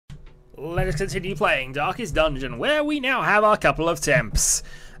Let us continue playing Darkest Dungeon, where we now have our couple of temps.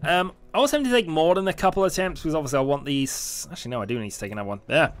 I was having to take more than a couple of temps, because obviously I want these... Actually, no, I do need to take another one.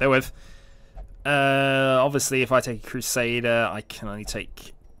 Yeah, bear with. Obviously, if I take a Crusader, I can only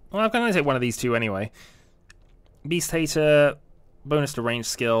take... Well, I can only take one of these two anyway. Beast Hater, bonus to range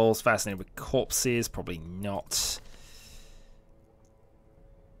skills, fascinated with corpses, probably not.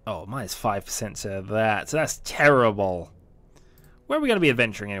 Oh, minus 5% to that, so that's terrible. Where are we going to be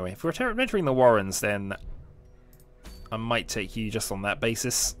adventuring anyway? If we're adventuring the Warrens, then I might take you just on that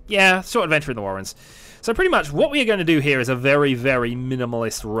basis. Yeah, sort of adventuring the Warrens. So pretty much what we are going to do here is a very, very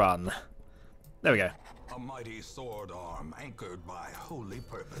minimalist run. There we go. A mighty sword arm anchored by holy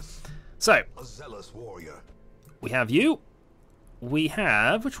purpose. So, a zealous warrior. We have you. We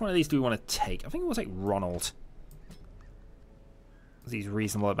have... Which one of these do we want to take? I think we'll take Ronald. He's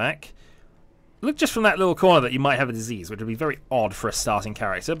reasonable at back. Look just from that little corner that you might have a disease, which would be very odd for a starting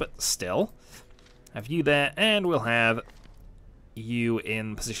character, but still. Have you there, and we'll have you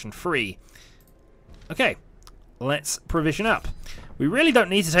in position 3. Okay, let's provision up. We really don't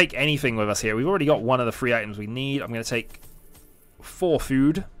need to take anything with us here. We've already got one of the 3 items we need. I'm going to take 4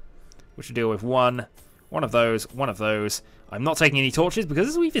 food, which will deal with one of those, one of those. I'm not taking any torches because,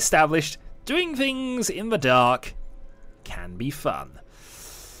 as we've established, doing things in the dark can be fun.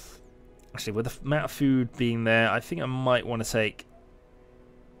 Actually, with the amount of food being there, I think I might want to take...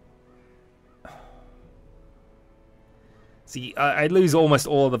 See, I lose almost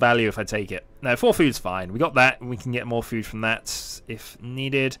all of the value if I take it. No, 4 food's fine. We got that, and we can get more food from that if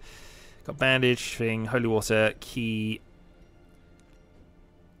needed. Got bandage, thing, holy water, key.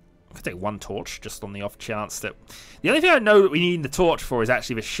 I could take 1 torch, just on the off chance that... The only thing I know that we need the torch for is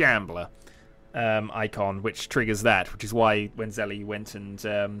actually the Shambler icon, which triggers that, which is why when Zelly went and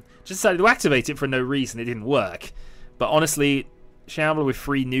just decided to activate it for no reason, it didn't work. But honestly, Shambler with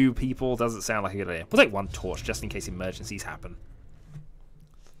 3 new people doesn't sound like a good idea. We'll take 1 torch just in case emergencies happen.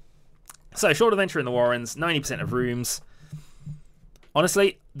 So, short adventure in the Warrens, 90% of rooms.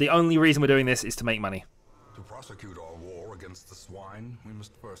 Honestly, the only reason we're doing this is to make money. To prosecute our war against the swine, we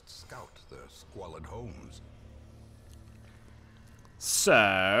must first scout their squalid homes.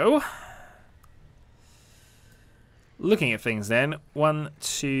 So... Looking at things then, 1,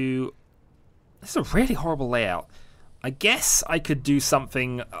 2... This is a really horrible layout. I guess I could do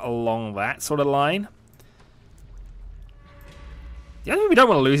something along that sort of line. The other thing we don't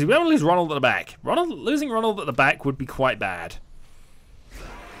want to lose is we don't want to lose Ronald at the back. Losing Ronald at the back would be quite bad.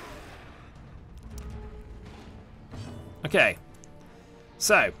 Okay.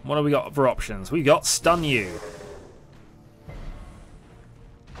 So, what have we got for options? We got Stun You.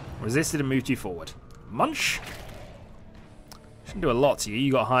 Resisted and moved you forward. Munch. Shouldn't do a lot to you.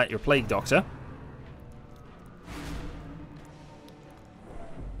 You got your Plague Doctor.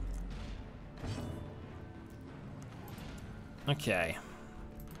 Okay.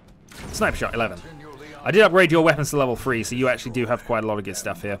 Sniper Shot 11. I did upgrade your weapons to level 3, so you actually do have quite a lot of good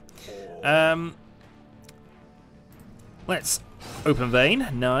stuff here. Let's open vein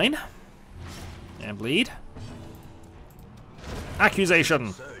 9 and bleed.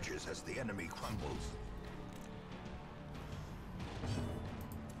 Accusation.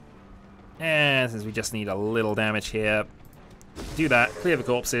 And since we just need a little damage here, do that. Clear the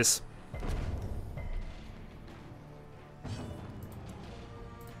corpses.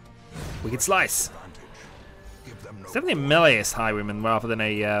 We can slice. It's definitely a meleeist highwayman rather than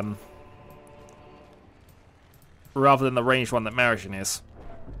a the ranged one that Marishan is.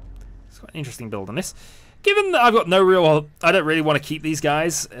 It's quite an interesting build on this. Given that I've got no real... I don't really want to keep these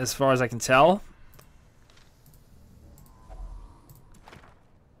guys, as far as I can tell.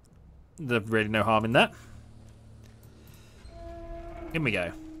 There's really no harm in that. In we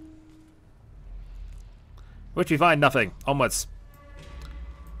go. Which we find nothing. Onwards.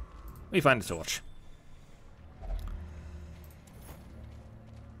 We find a torch.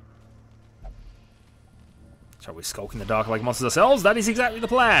 Shall we skulk in the dark like monsters ourselves? That is exactly the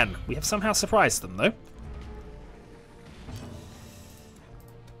plan. We have somehow surprised them, though.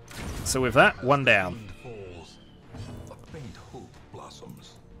 So with that, 1 down.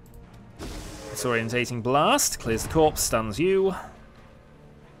 Disorientating Blast. Clears the corpse, stuns you.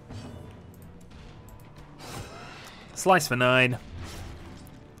 Slice for 9.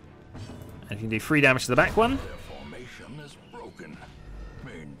 And you can do 3 damage to the back one. Their formation is broken.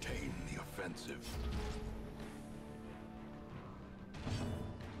 Maintain the offensive.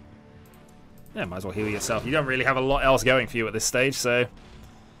 Yeah, might as well heal yourself. You don't really have a lot else going for you at this stage, so...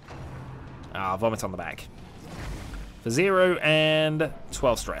 vomit on the back. For 0 and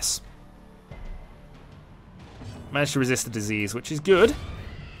 12 stress. Managed to resist the disease, which is good.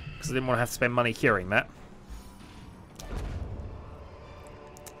 because I didn't want to have to spend money curing that.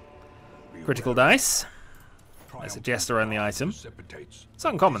 Critical dice. There's a jester on the item. It's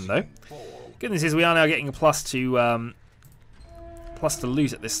uncommon though. Good news is we are now getting a plus to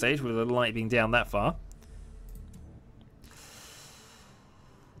loot at this stage, with the light being down that far.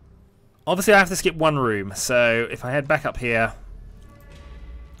 Obviously I have to skip one room, so if I head back up here...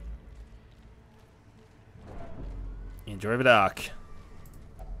 Enjoy the dark.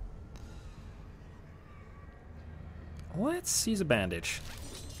 Let's use a bandage.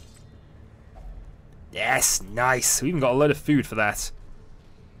 Yes, nice. We even got a load of food for that.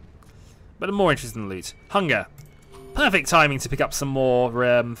 But I'm more interested in loot. Hunger. Perfect timing to pick up some more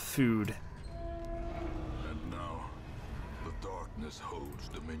food. And now, the darkness holds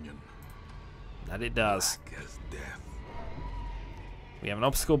dominion. That it does. Black as death. We have an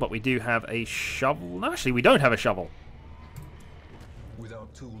obstacle, but we do have a shovel. No, actually, we don't have a shovel.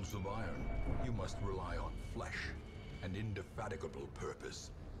 Without tools of iron, you must rely on flesh and indefatigable purpose.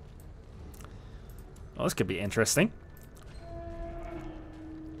 Oh, this could be interesting.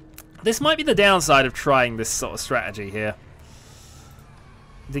 This might be the downside of trying this sort of strategy here.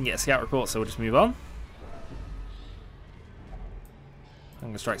 Didn't get a scout report, so we'll just move on.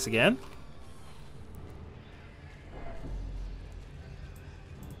 Hunger strikes again.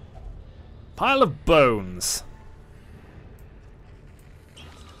 Pile of bones.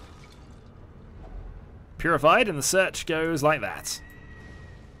 Purified, and the search goes like that.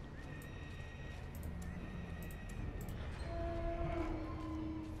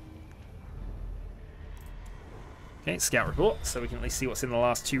 Okay, scout report, so we can at least see what's in the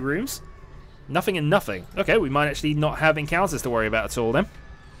last two rooms. Nothing and nothing. Okay, we might actually not have encounters to worry about at all then.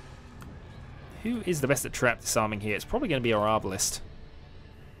 Who is the best at trap disarming here? It's probably going to be our arbalist.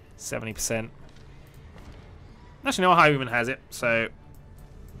 70%. Actually, no, Highwayman has it, so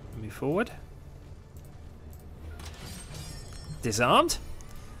move forward. Disarmed.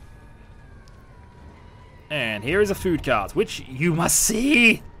 And here is a food cart, which you must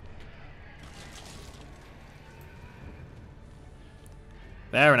see.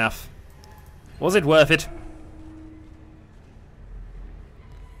 Fair enough. Was it worth it?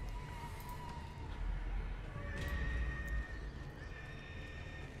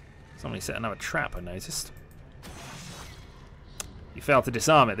 Somebody set another trap, I noticed. You failed to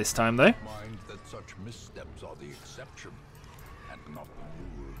disarm it this time, though. Mind that such missteps are the exception and not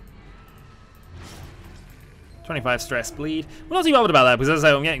the rule. 25 stress bleed. We're not too bothered about that, because as I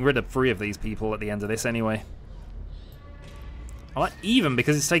say, I'm getting rid of 3 of these people at the end of this anyway. I like even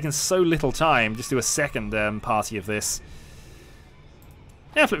because it's taken so little time. Just do a second party of this.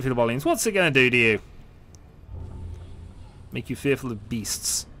 Yeah, flip through the volumes. What's it going to do to you? Make you fearful of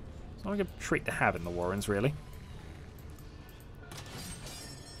beasts. It's not a good trait to have in the Warrens, really.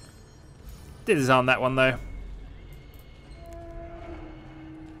 Did disarm that one, though.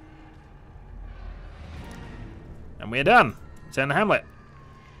 And we're done. Turn the hamlet.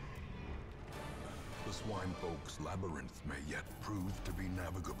 The swine folk's labyrinth may yet prove to be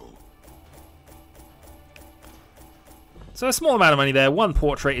navigable. So a small amount of money there. 1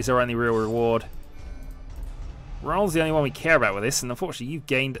 portrait is our only real reward. Roll's the only one we care about with this, and unfortunately you've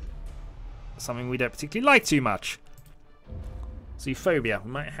gained something we don't particularly like too much. Zoophobia.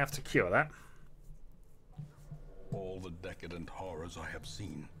 We might have to cure that. All the decadent horrors I have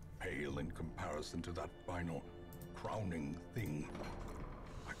seen pale in comparison to that final, crowning thing.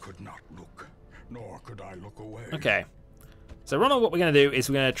 I could not look, nor could I look away. Okay. So Ronald, what we're going to do is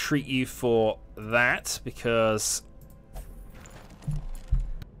we're going to treat you for that, because...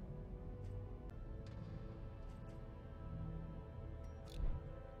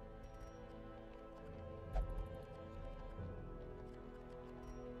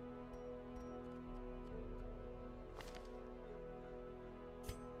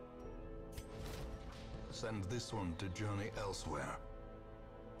 Send this one to journey elsewhere,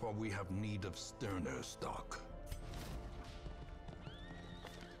 for we have need of sterner stock.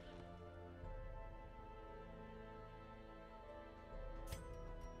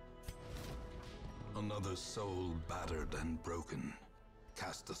 Another soul battered and broken,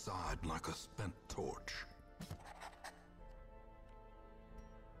 cast aside like a spent torch.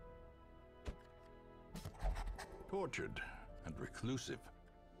 Tortured and reclusive.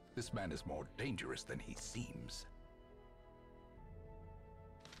 This man is more dangerous than he seems.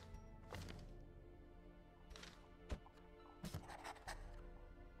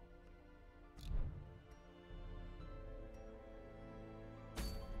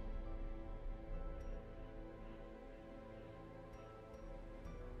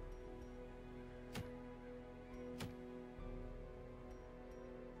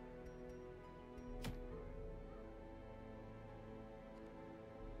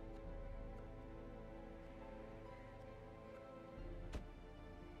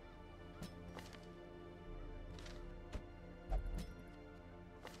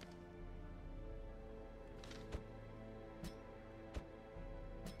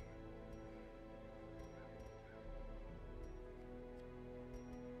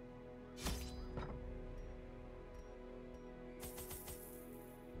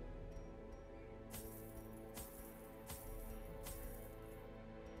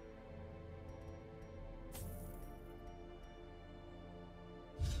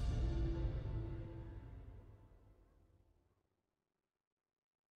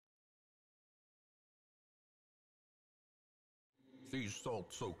 These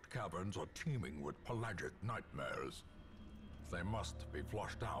salt-soaked caverns are teeming with pelagic nightmares. They must be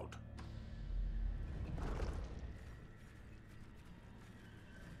flushed out.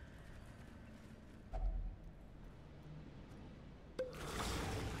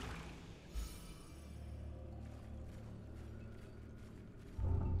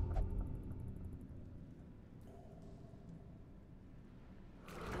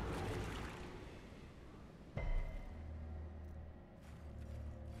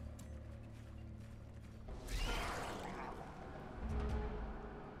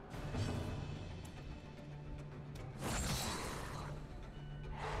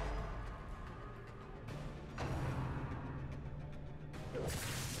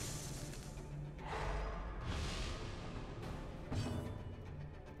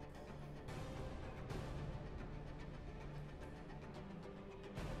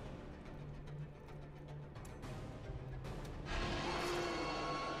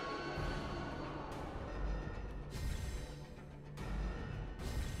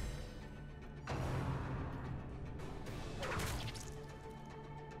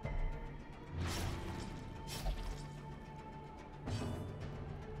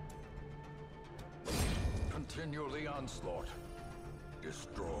 Continue the onslaught.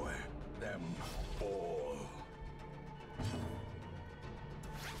 Destroy them all.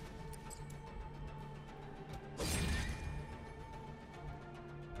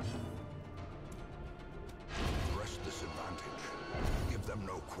 Press this advantage. Give them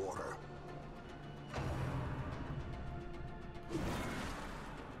no quarter.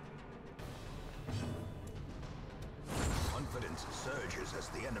 Confidence surges as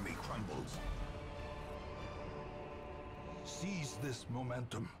the enemy crumbles. Seize this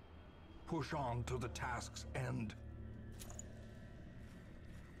momentum. Push on to the task's end.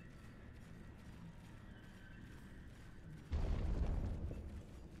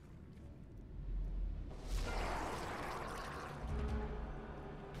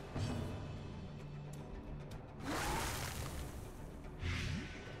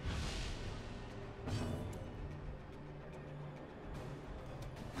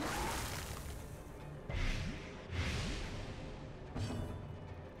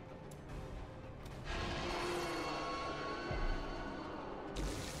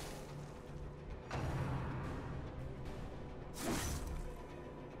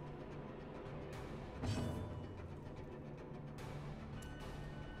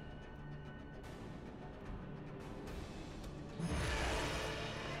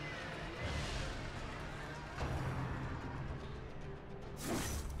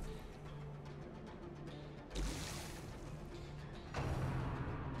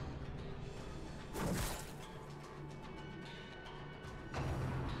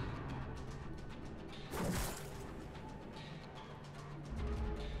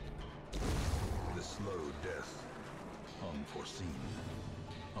 Slow death. Unforeseen.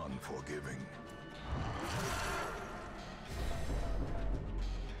 Unforgiving.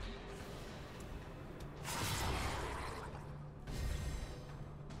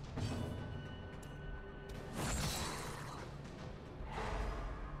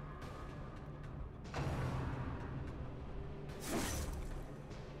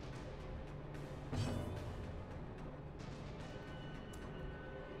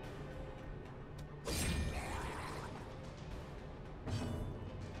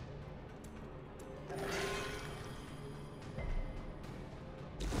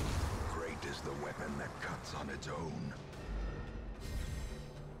 Is the weapon that cuts on its own.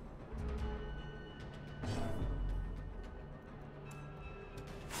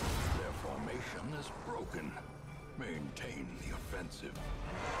 Their formation is broken. Maintain the offensive.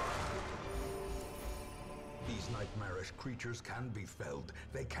 These nightmarish creatures can be felled.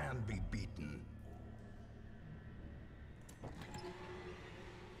 They can be beaten.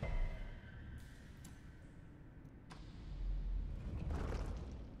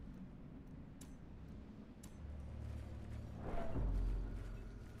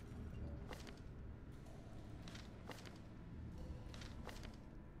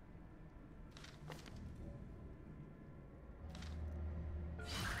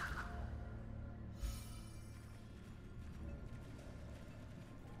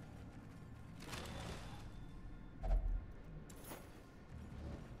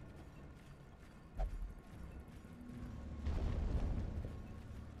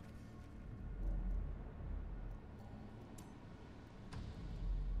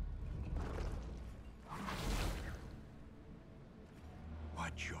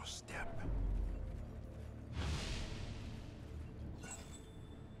 Watch your step.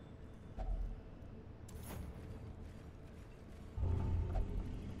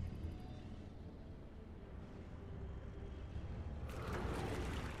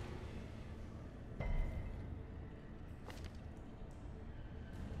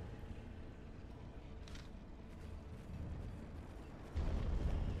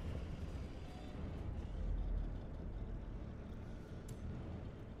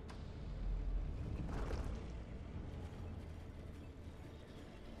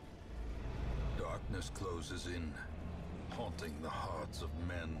 darkness closes in, haunting the hearts of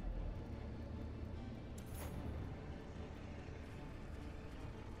men.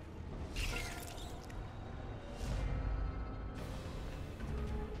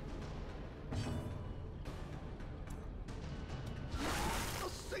 A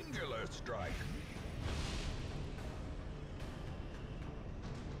singular strike.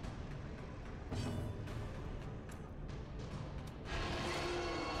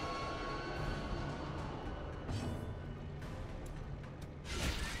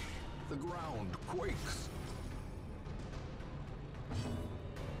 The ground quakes.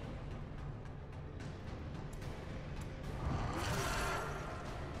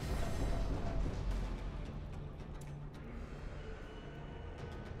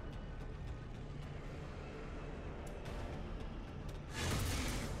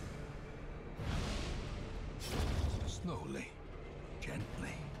 Slowly,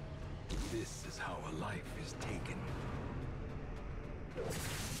 gently. This is how a life is taken.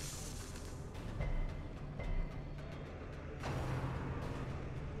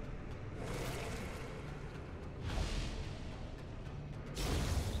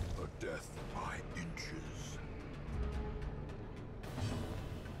 A death by inches.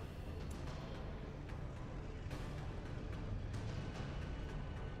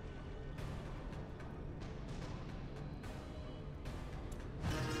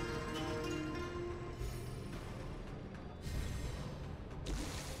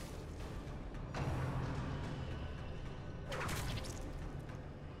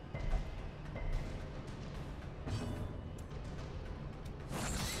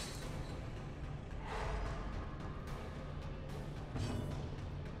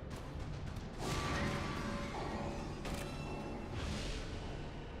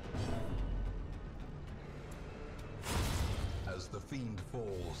 As the fiend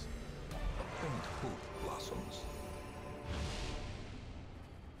falls, a faint hope blossoms.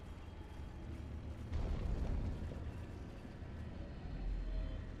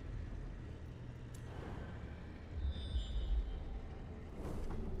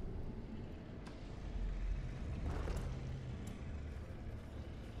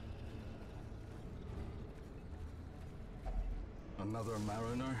 Another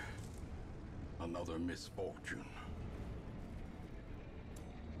mariner, another misfortune.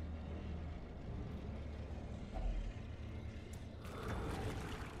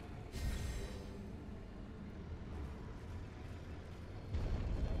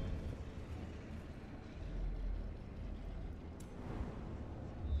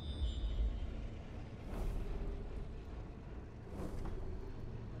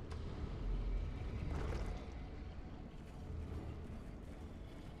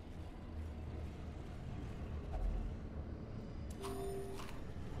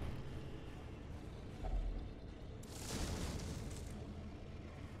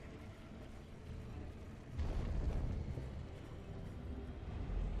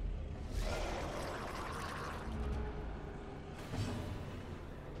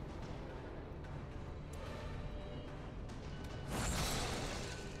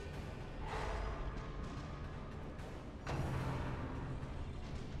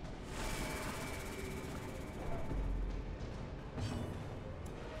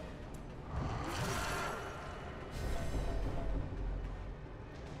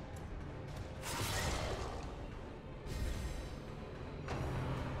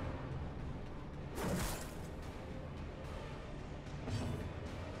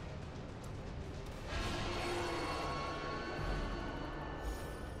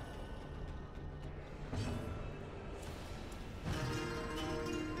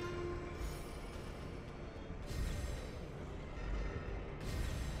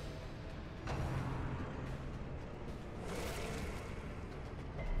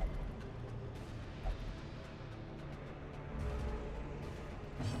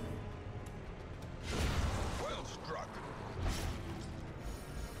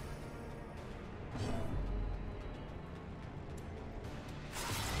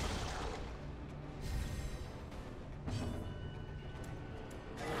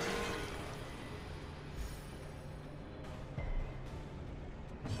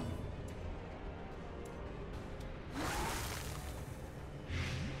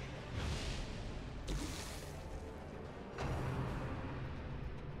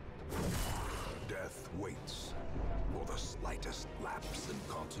 Waits for the slightest lapse in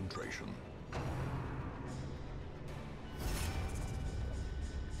concentration.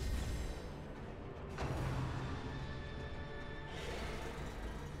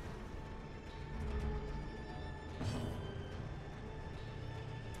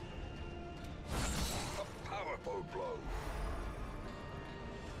 final blow.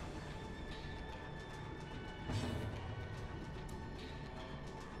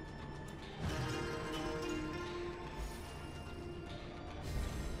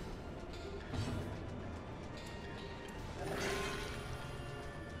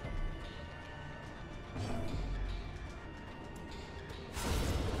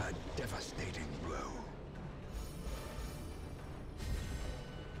 A devastating blow.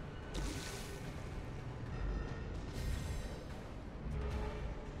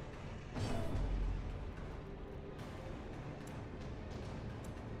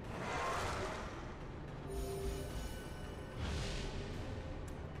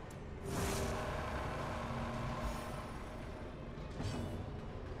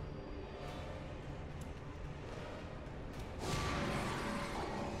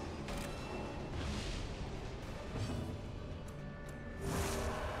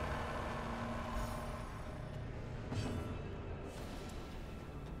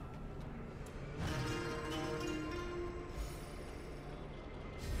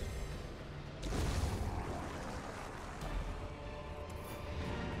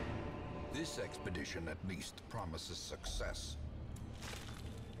 This expedition at least promises success.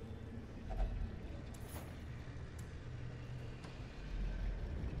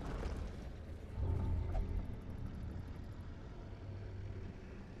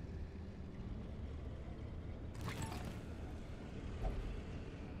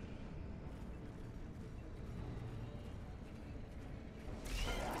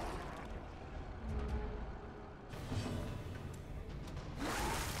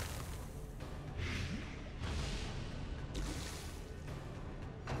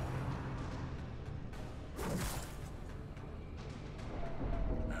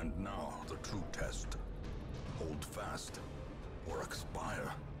 And now, the true test. Hold fast, or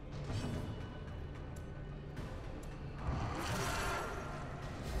expire.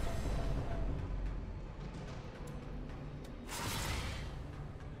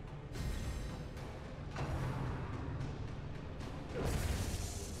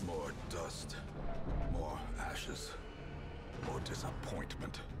 More dust, more ashes, more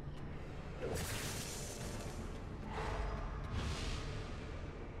disappointment.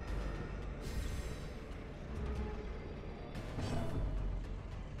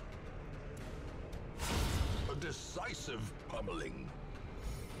 A decisive pummeling.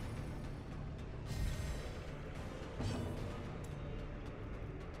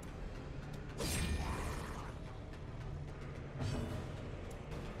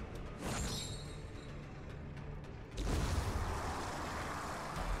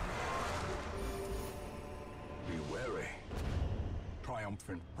 Be wary.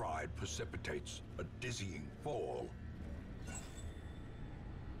 Triumphant pride precipitates a dizzying fall.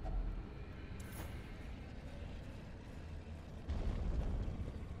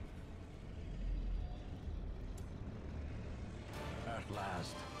 At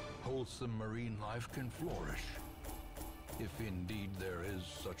last, wholesome marine life can flourish. If indeed there is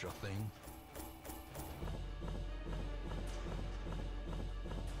such a thing.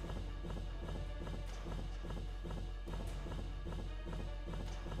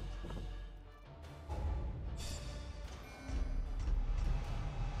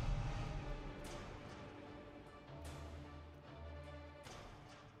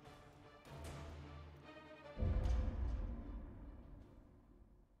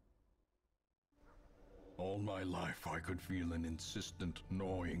 All my life, I could feel an insistent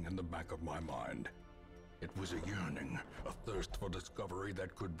gnawing in the back of my mind. It was a yearning, a thirst for discovery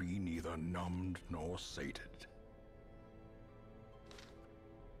that could be neither numbed nor sated.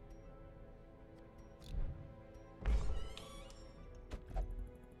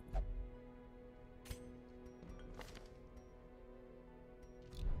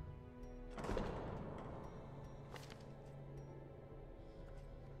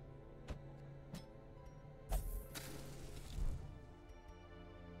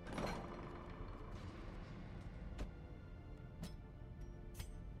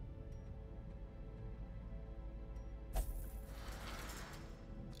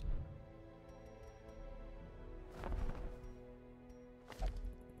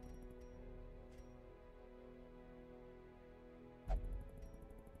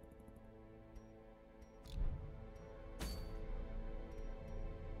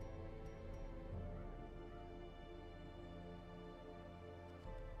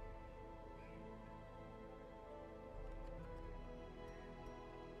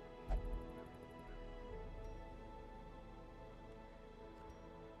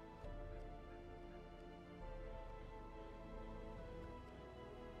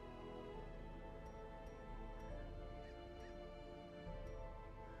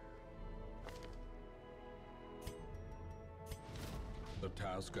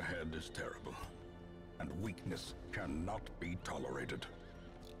 task ahead is terrible, and weakness cannot be tolerated.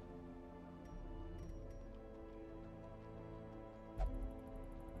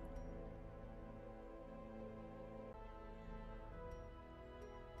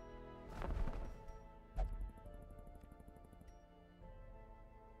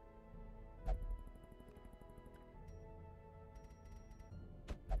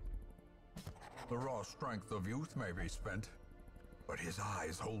 The raw strength of youth may be spent, but his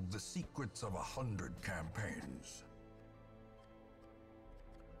eyes hold the secrets of 100 campaigns.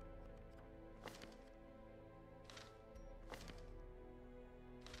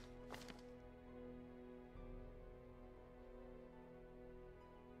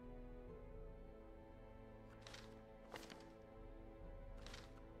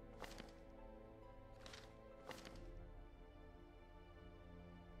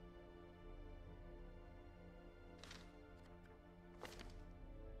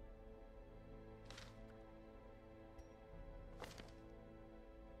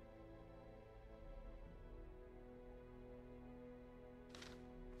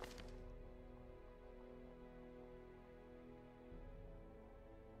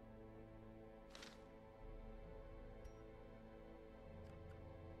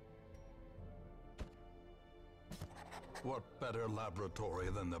 What better laboratory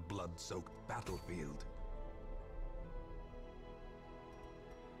than the blood-soaked battlefield?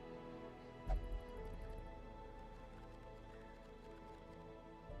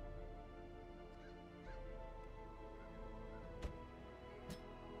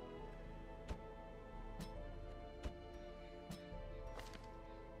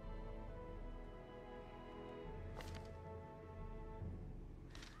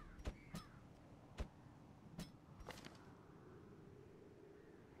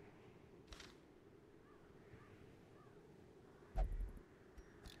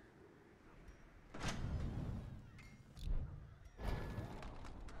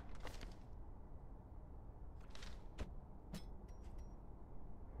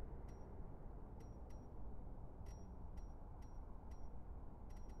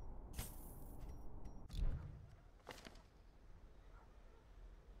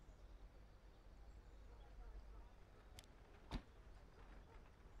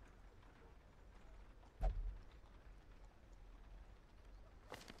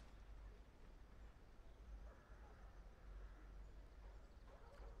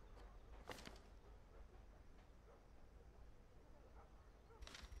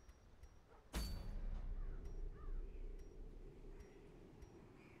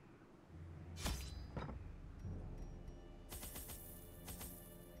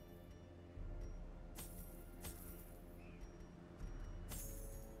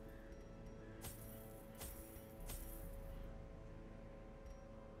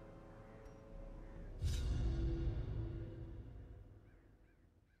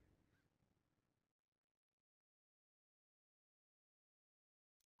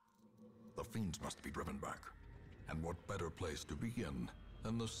 The fiends must be driven back. And what better place to begin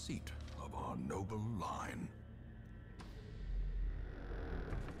than the seat of our noble line?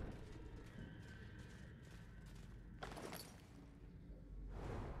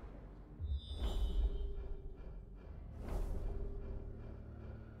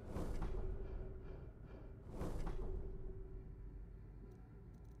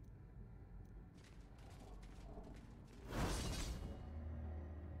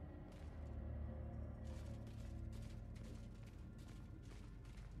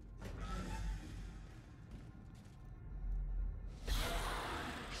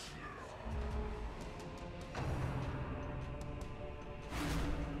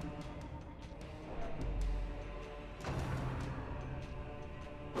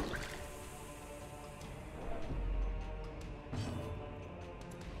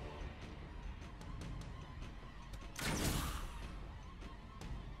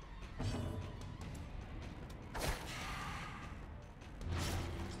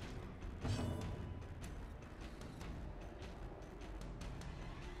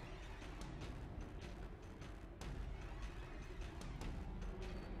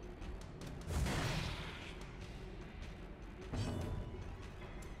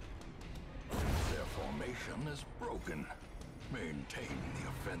 Is broken. Maintain the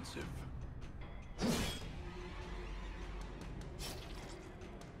offensive.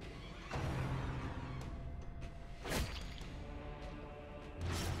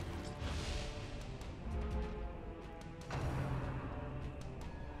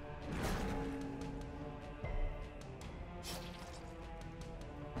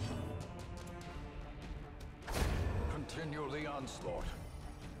 Continue the onslaught.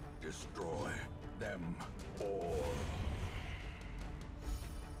 Destroy them all.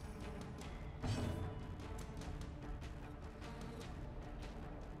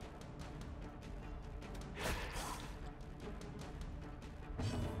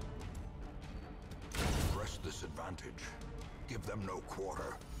 Press this advantage. Give them no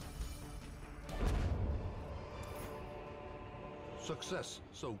quarter. Success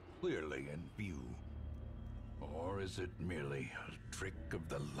so clearly in view. Or is it merely a trick of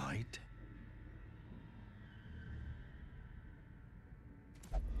the light?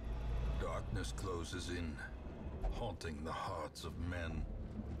 Darkness closes in, haunting the hearts of men.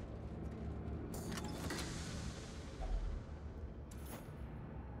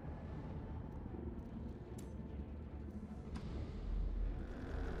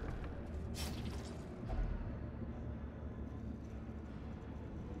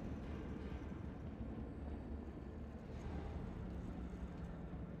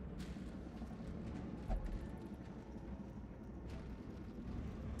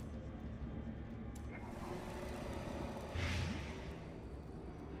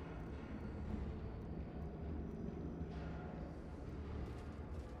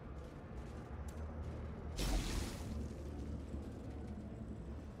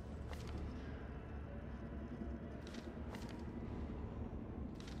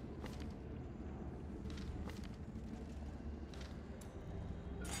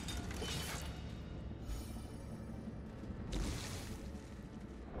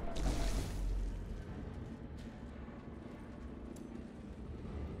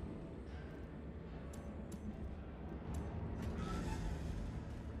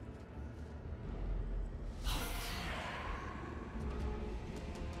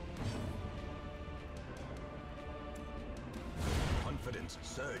 Confidence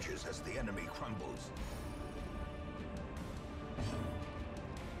surges as the enemy crumbles.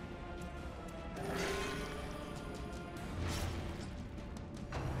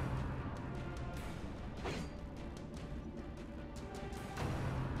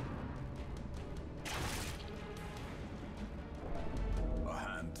 A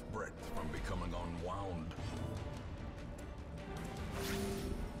hand's breadth from becoming unwound.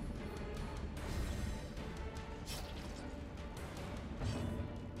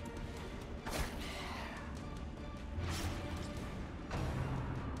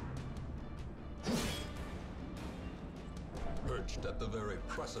 Perched at the very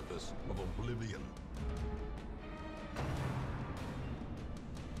precipice of oblivion.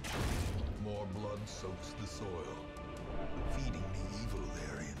 More blood soaks the soil, feeding the evil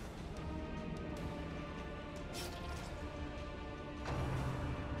therein.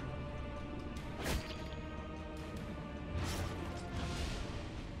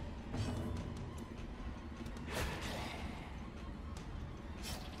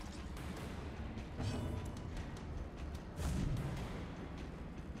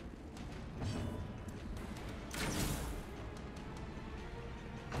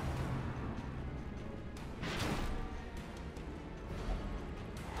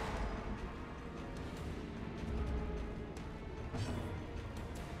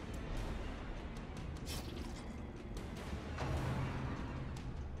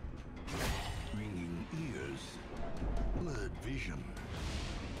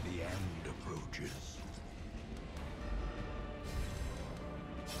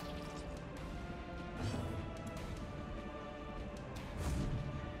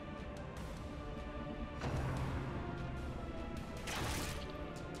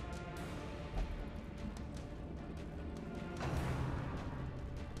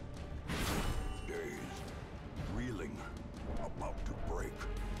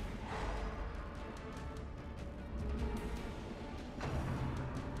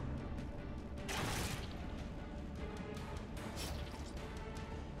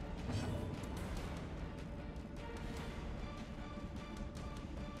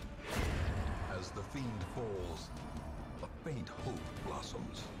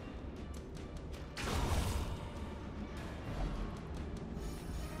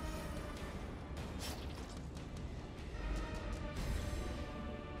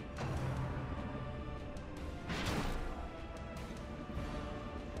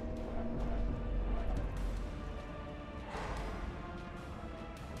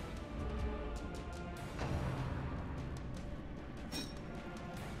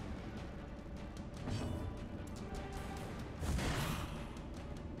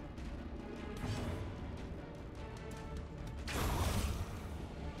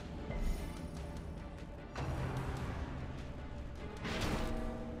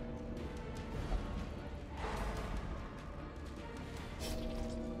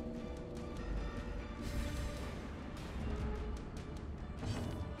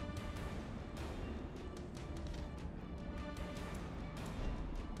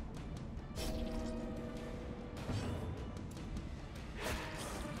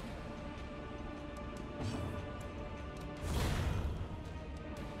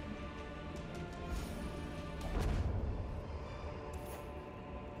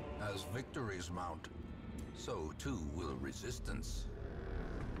 As victories mount, so too will resistance.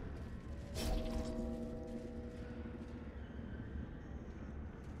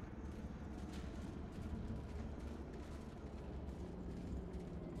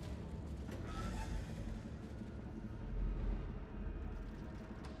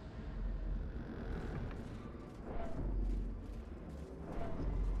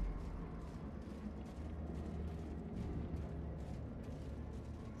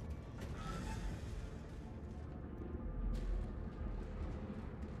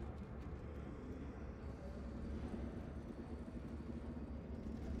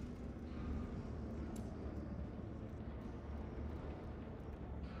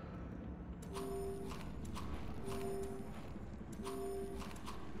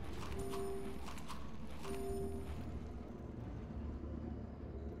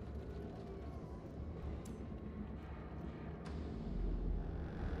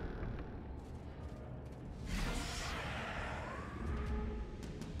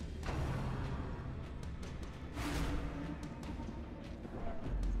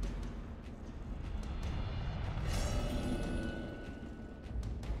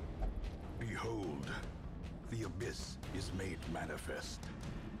 Behold, the abyss is made manifest.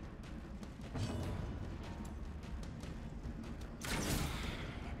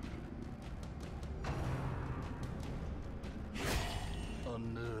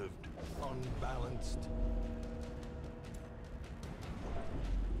 Unnerved, unbalanced.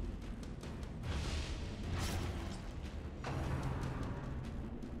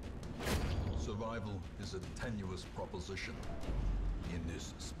 Survival is a tenuous proposition in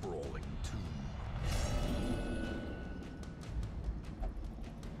this sprawling tomb.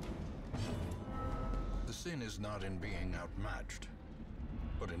 The sin is not in being outmatched,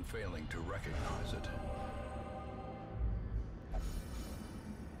 but in failing to recognize it.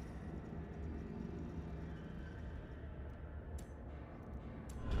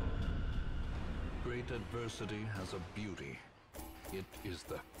 Great adversity has a beauty. It is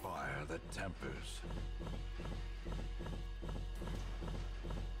the fire that tempers.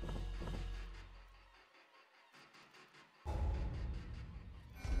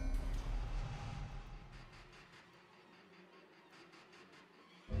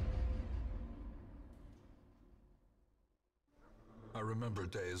 I remember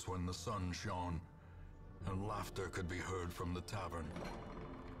days when the sun shone and laughter could be heard from the tavern.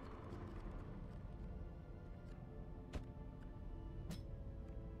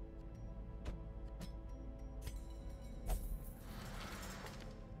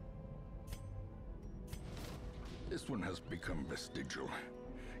 This one has become vestigial,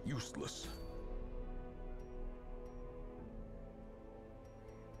 useless.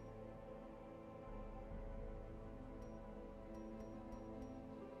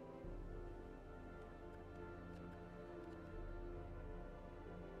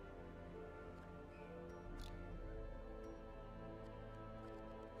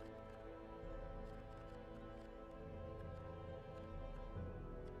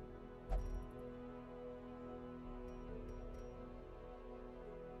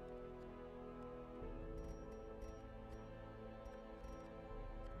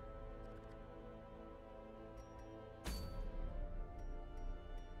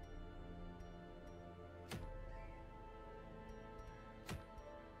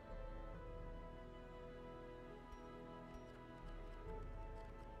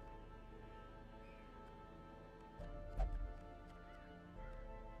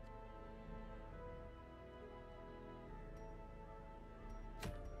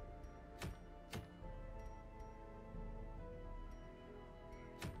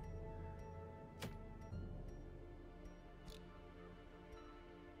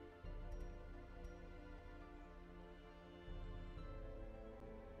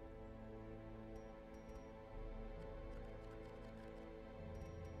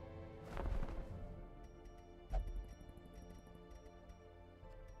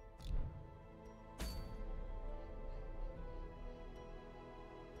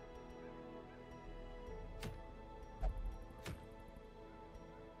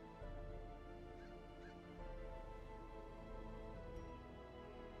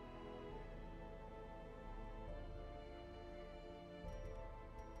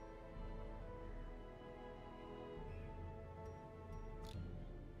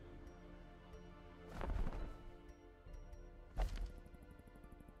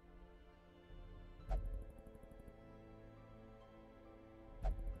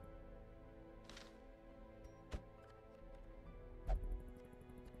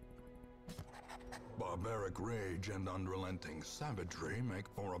 Barbaric rage and unrelenting savagery make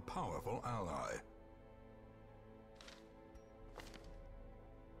for a powerful ally.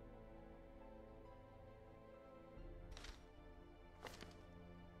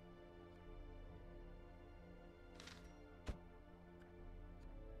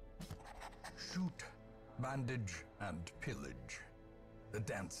 Shoot, bandage, and pillage. The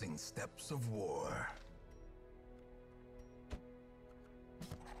dancing steps of war.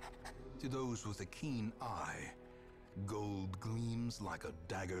 To those with a keen eye, gold gleams like a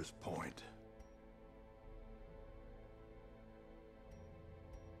dagger's point.